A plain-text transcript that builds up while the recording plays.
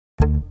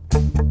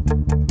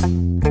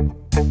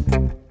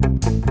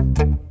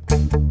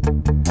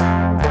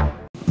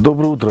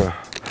Доброе утро!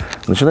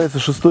 Начинается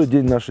шестой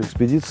день нашей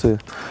экспедиции.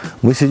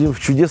 Мы сидим в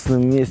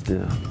чудесном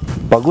месте.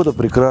 Погода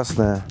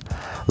прекрасная.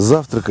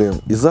 Завтракаем.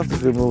 И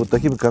завтракаем мы вот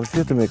такими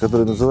конфетами,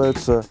 которые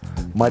называются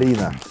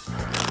 «Марина».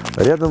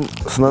 Рядом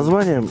с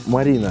названием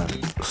 «Марина»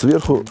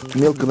 сверху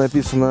мелко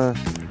написано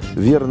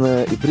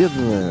 «Верная и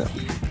преданная»,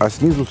 а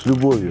снизу «С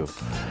любовью».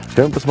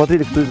 Когда мы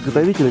посмотрели, кто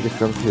изготовитель этих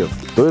конфет,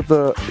 то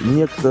это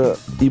некто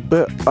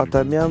И.П.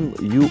 Атамян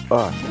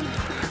Ю.А.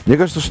 Мне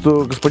кажется,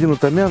 что господин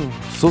Атамян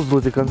создал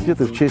эти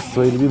конфеты в честь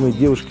своей любимой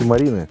девушки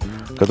Марины,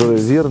 которая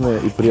верная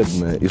и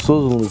преданная, и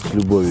создал их с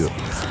любовью.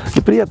 И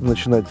приятно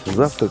начинать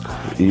завтрак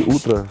и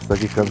утро с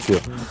таких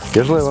конфет.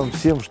 Я желаю вам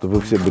всем, чтобы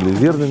вы все были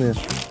верными,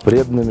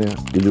 преданными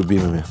и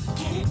любимыми.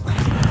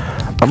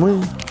 А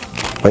мы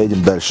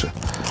поедем дальше.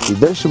 И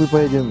дальше мы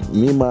поедем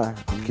мимо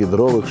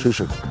кедровых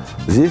шишек.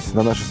 Здесь,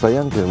 на нашей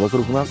стоянке,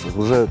 вокруг нас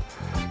окружают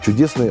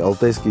чудесные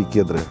алтайские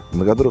кедры,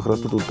 на которых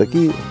растут вот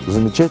такие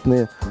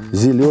замечательные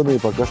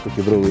зеленые пока что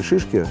кедровые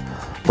шишки.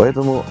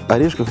 Поэтому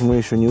орешков мы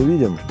еще не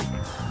увидим,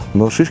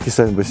 но шишки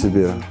сами по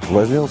себе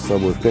возьмем с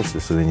собой в качестве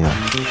сувенира.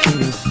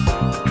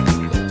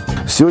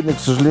 Сегодня, к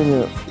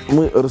сожалению,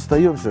 мы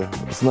расстаемся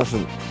с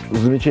нашим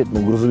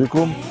замечательным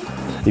грузовиком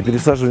и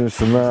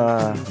пересаживаемся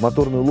на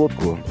моторную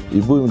лодку.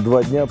 И будем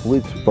 2 дня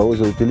плыть по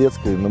озеру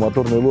Телецкой на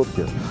моторной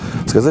лодке.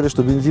 Сказали,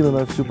 что бензина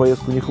на всю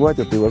поездку не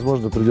хватит, и,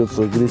 возможно,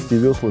 придется грести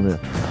веслами.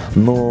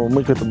 Но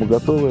мы к этому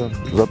готовы.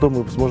 Зато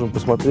мы сможем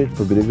посмотреть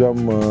по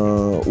берегам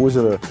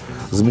озера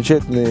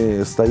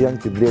замечательные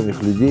стоянки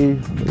древних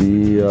людей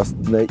и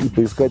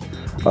поискать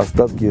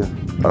останки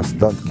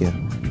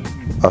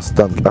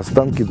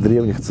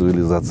древних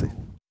цивилизаций.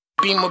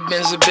 Beamer,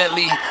 Benz,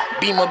 Bentley,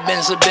 Beamer,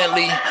 Benz,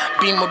 Bentley,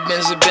 Beamer,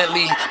 Benz,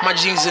 Bentley. My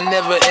jeans are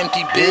never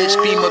empty, bitch.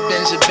 Beamer,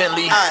 Benz,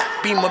 Bentley,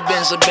 Beamer,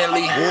 Benz,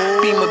 Bentley,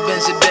 Beamer,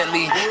 Benz,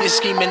 Bentley. Your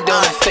scheming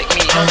don't affect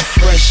me. I'm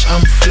fresh, I'm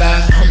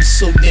fly, I'm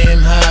so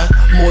damn high.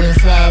 More than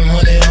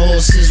 500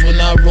 horses when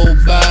I roll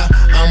by.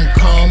 I'm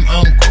calm,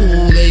 I'm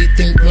cool,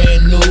 everything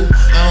brand new.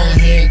 I don't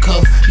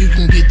handcuff, you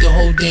can get the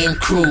whole damn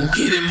crew.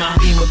 Get in my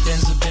Beamer,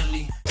 Benz, Bentley.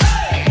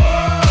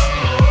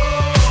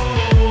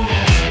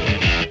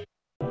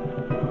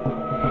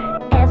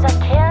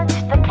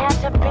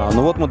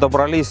 Ну вот мы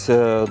добрались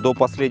до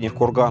последних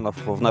курганов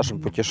в нашем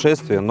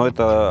путешествии, но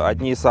это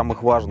одни из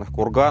самых важных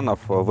курганов,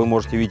 вы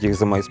можете видеть их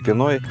за моей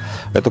спиной.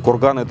 Это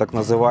курганы так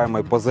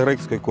называемой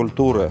пазырыкской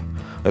культуры,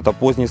 это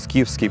поздний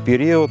скифский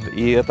период,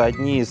 и это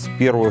одни из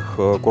первых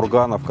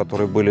курганов,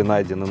 которые были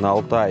найдены на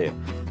Алтае.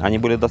 Они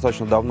были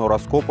достаточно давно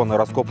раскопаны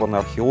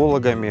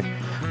археологами.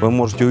 Вы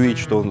можете увидеть,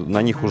 что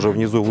на них уже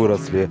внизу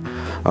выросли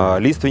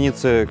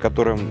лиственницы,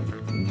 которым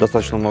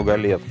достаточно много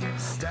лет.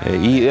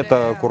 И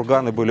это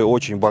курганы были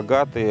очень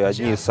богатые,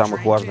 одни из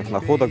самых важных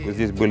находок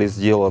здесь были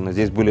сделаны.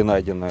 Здесь были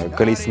найдены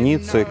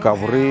колесницы,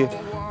 ковры,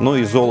 ну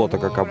и золото,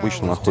 как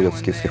обычно находят в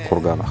скифских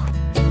курганах.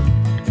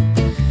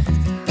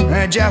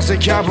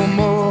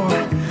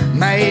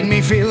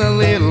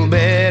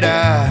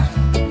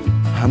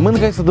 Мы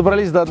наконец-то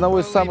добрались до одного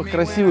из самых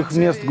красивых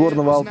мест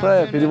горного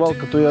Алтая, перевал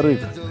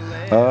Кату-Ярык.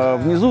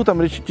 Внизу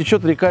там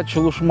течет река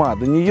Чулышма,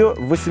 до нее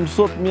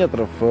 800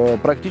 метров,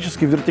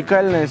 практически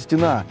вертикальная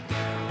стена.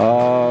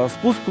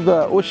 Спуск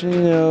туда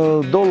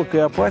очень долг и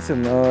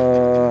опасен.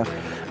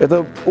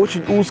 Это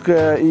очень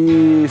узкая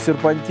и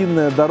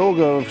серпантинная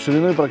дорога,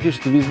 шириной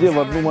практически везде в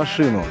одну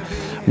машину.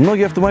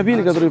 Многие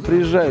автомобили, которые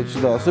приезжают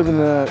сюда,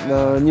 особенно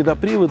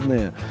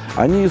недоприводные,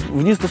 они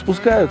вниз-то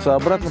спускаются, а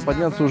обратно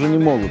подняться уже не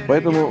могут.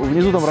 Поэтому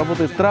внизу там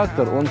работает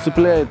трактор, он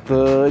цепляет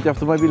эти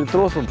автомобили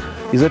тросом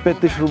и за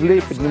 5000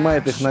 рублей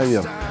поднимает их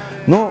наверх.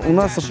 Но у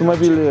нас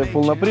автомобили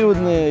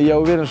полноприводные, я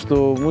уверен,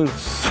 что мы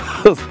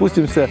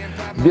спустимся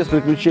без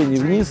приключений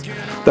вниз.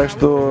 Так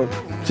что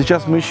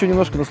сейчас мы еще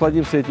немножко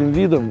насладимся этим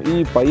видом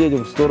и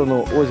поедем в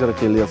сторону озера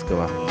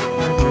Телецкого.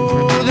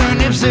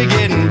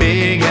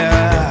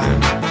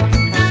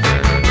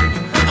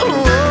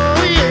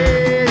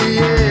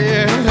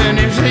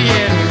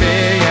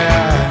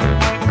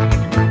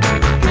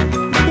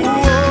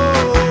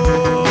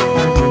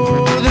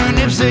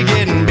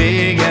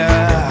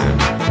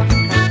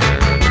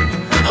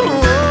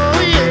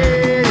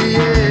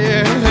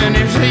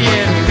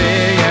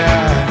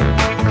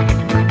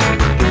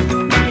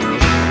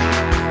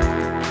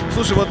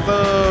 Слушай, вот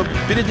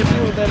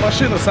переднеприводная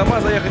машина сама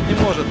заехать не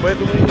может,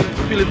 поэтому мы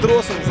купили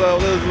тросом за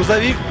вот этот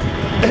грузовик,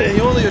 и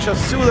он ее сейчас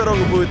всю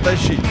дорогу будет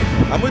тащить.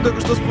 А мы только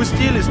что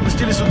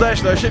спустились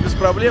удачно, вообще без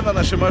проблем на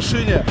нашей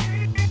машине.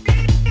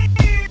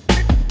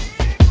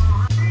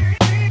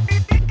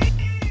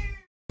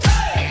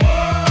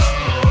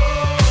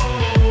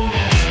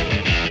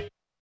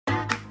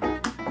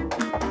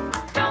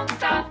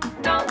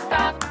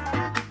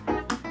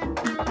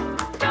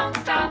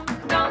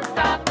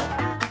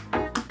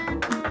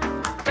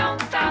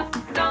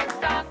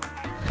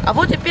 А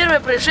вот и первое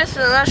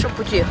происшествие на нашем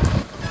пути.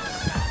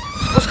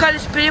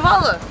 Спускались с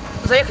перевала,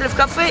 заехали в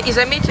кафе и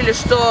заметили,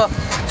 что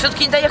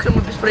все-таки не доехали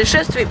мы без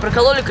происшествий,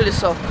 прокололи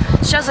колесо.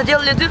 Сейчас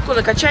заделали дырку,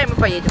 накачаем и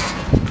поедем.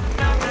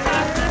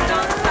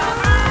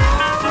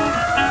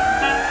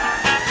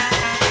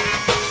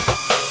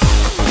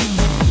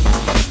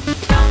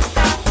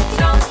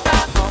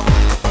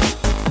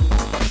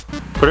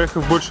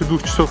 Проехав больше 2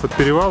 часов от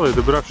перевала и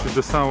добравшись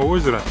до самого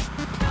озера,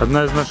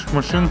 одна из наших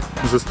машин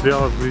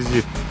застряла в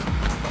грязи.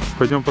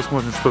 Пойдем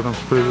посмотрим, что там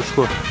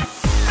произошло.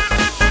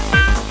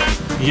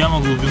 Яма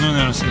глубиной,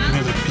 наверное,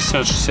 сантиметров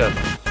 50-60.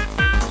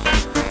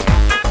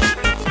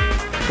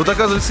 Тут,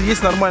 оказывается,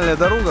 есть нормальная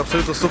дорога,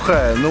 абсолютно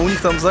сухая, но у них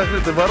там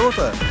закрыты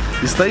ворота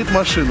и стоит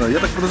машина. Я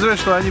так подозреваю,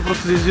 что они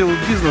просто здесь делают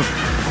бизнес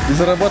и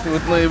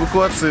зарабатывают на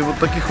эвакуации вот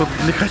таких вот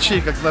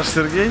лихачей, как наш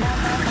Сергей,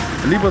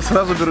 либо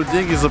сразу берут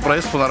деньги за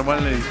проезд по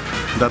нормальной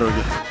дороге.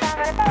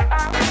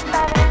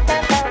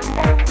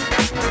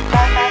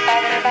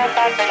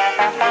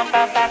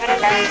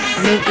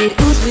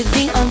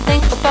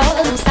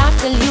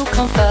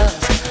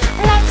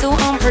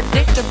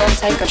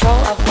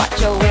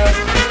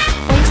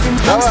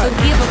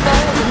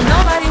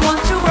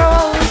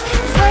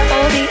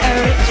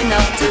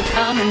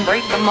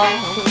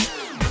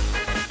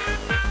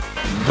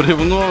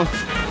 Бревно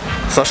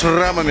со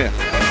шрамами.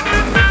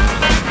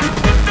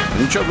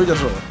 Ничего,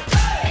 выдержало.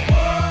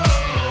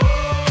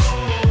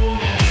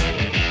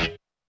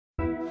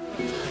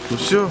 Ну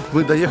все,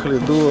 мы доехали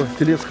до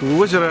Телецкого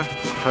озера.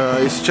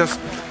 И сейчас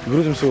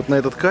грузимся вот на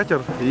этот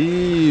катер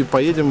и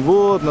поедем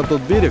вот на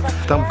тот берег.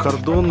 Там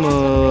кордон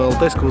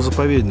Алтайского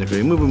заповедника.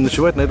 И мы будем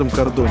ночевать на этом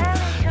кордоне.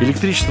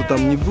 Электричества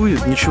там не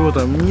будет, ничего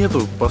там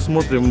нету.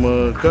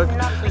 Посмотрим как.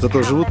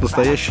 Зато живут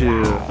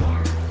настоящие...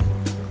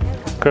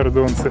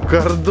 Кордонцы.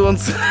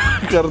 Кордонцы.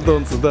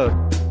 Кордонцы, да.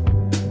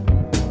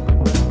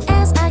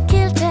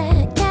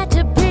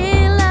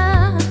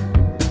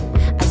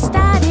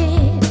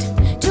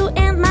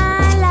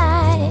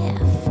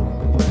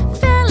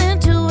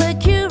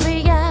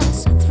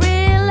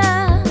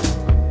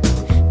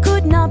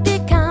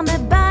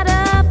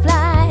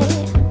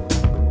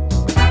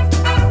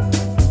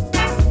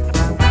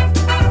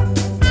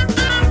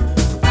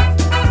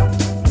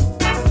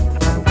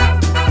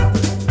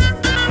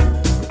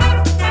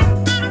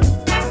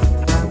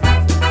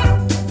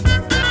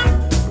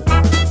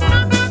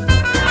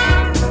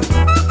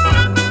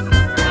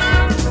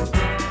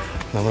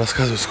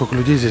 Рассказывают, сколько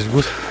людей здесь в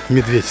год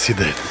медведь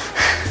съедает.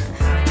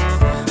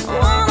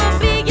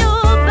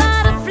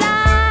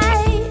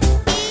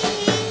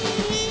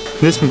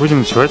 Здесь мы будем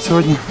ночевать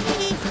сегодня.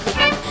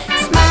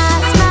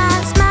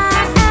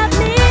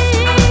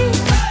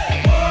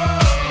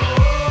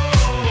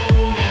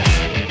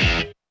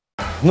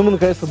 Ну, мы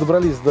наконец-то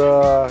добрались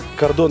до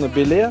кордона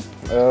Беле.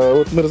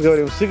 Вот мы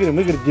разговариваем с Игорем.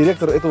 Игорь —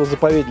 директор этого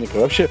заповедника.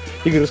 Вообще,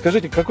 Игорь,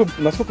 расскажите,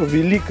 насколько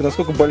велик,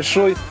 насколько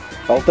большой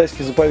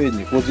Алтайский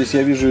заповедник? Вот здесь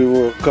я вижу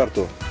его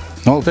карту.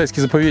 Ну,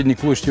 Алтайский заповедник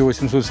площадью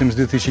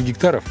 872 тысячи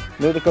гектаров.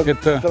 Ну, это как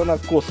страна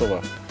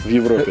Косово в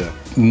Европе.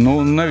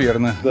 Ну,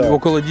 наверное. Да.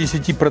 Около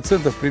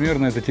 10%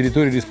 примерно это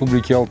территория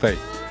Республики Алтай.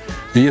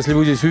 И если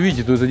вы здесь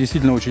увидите, то это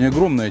действительно очень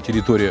огромная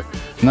территория.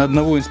 На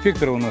одного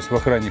инспектора у нас в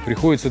охране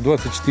приходится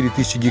 24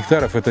 тысячи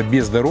гектаров. Это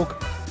без дорог,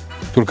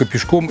 только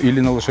пешком или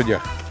на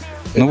лошадях.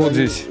 Ну вот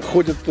здесь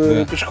ходят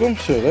пешком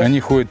все, да? Они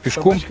ходят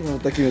пешком,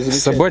 с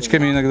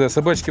собачками иногда.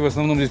 Собачки в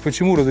основном здесь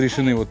почему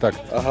разрешены вот так?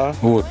 Ага.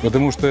 Вот,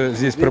 потому что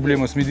здесь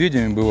проблема с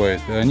медведями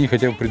бывает, они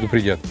хотя бы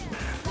предупредят.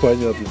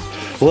 Понятно.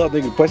 Ладно,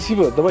 Игорь,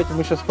 спасибо. Давайте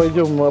мы сейчас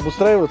пойдем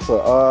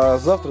обустраиваться, а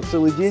завтра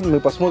целый день мы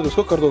посмотрим.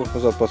 Сколько кордонов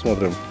назад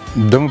посмотрим?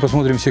 Да мы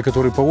посмотрим все,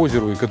 которые по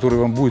озеру и которые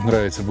вам будет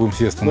нравиться. Будем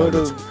все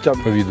останавливаться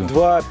по виду.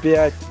 2,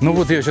 5. Ну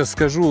вот я сейчас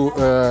скажу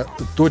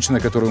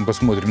точно, которые мы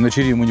посмотрим. На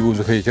Чири мы не будем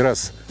заходить. 1,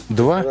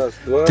 2,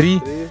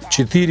 3,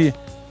 4,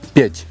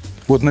 5.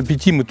 Вот на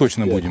 5 мы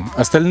точно будем.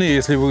 Остальные,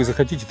 если вы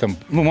захотите, там,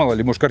 ну мало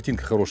ли, может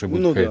картинка хорошая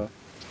будет. Ну да.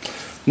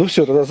 Ну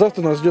все, тогда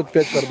завтра нас ждет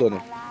 5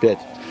 кордонов. 5.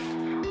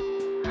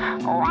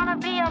 Wanna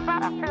be a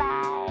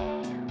butterfly.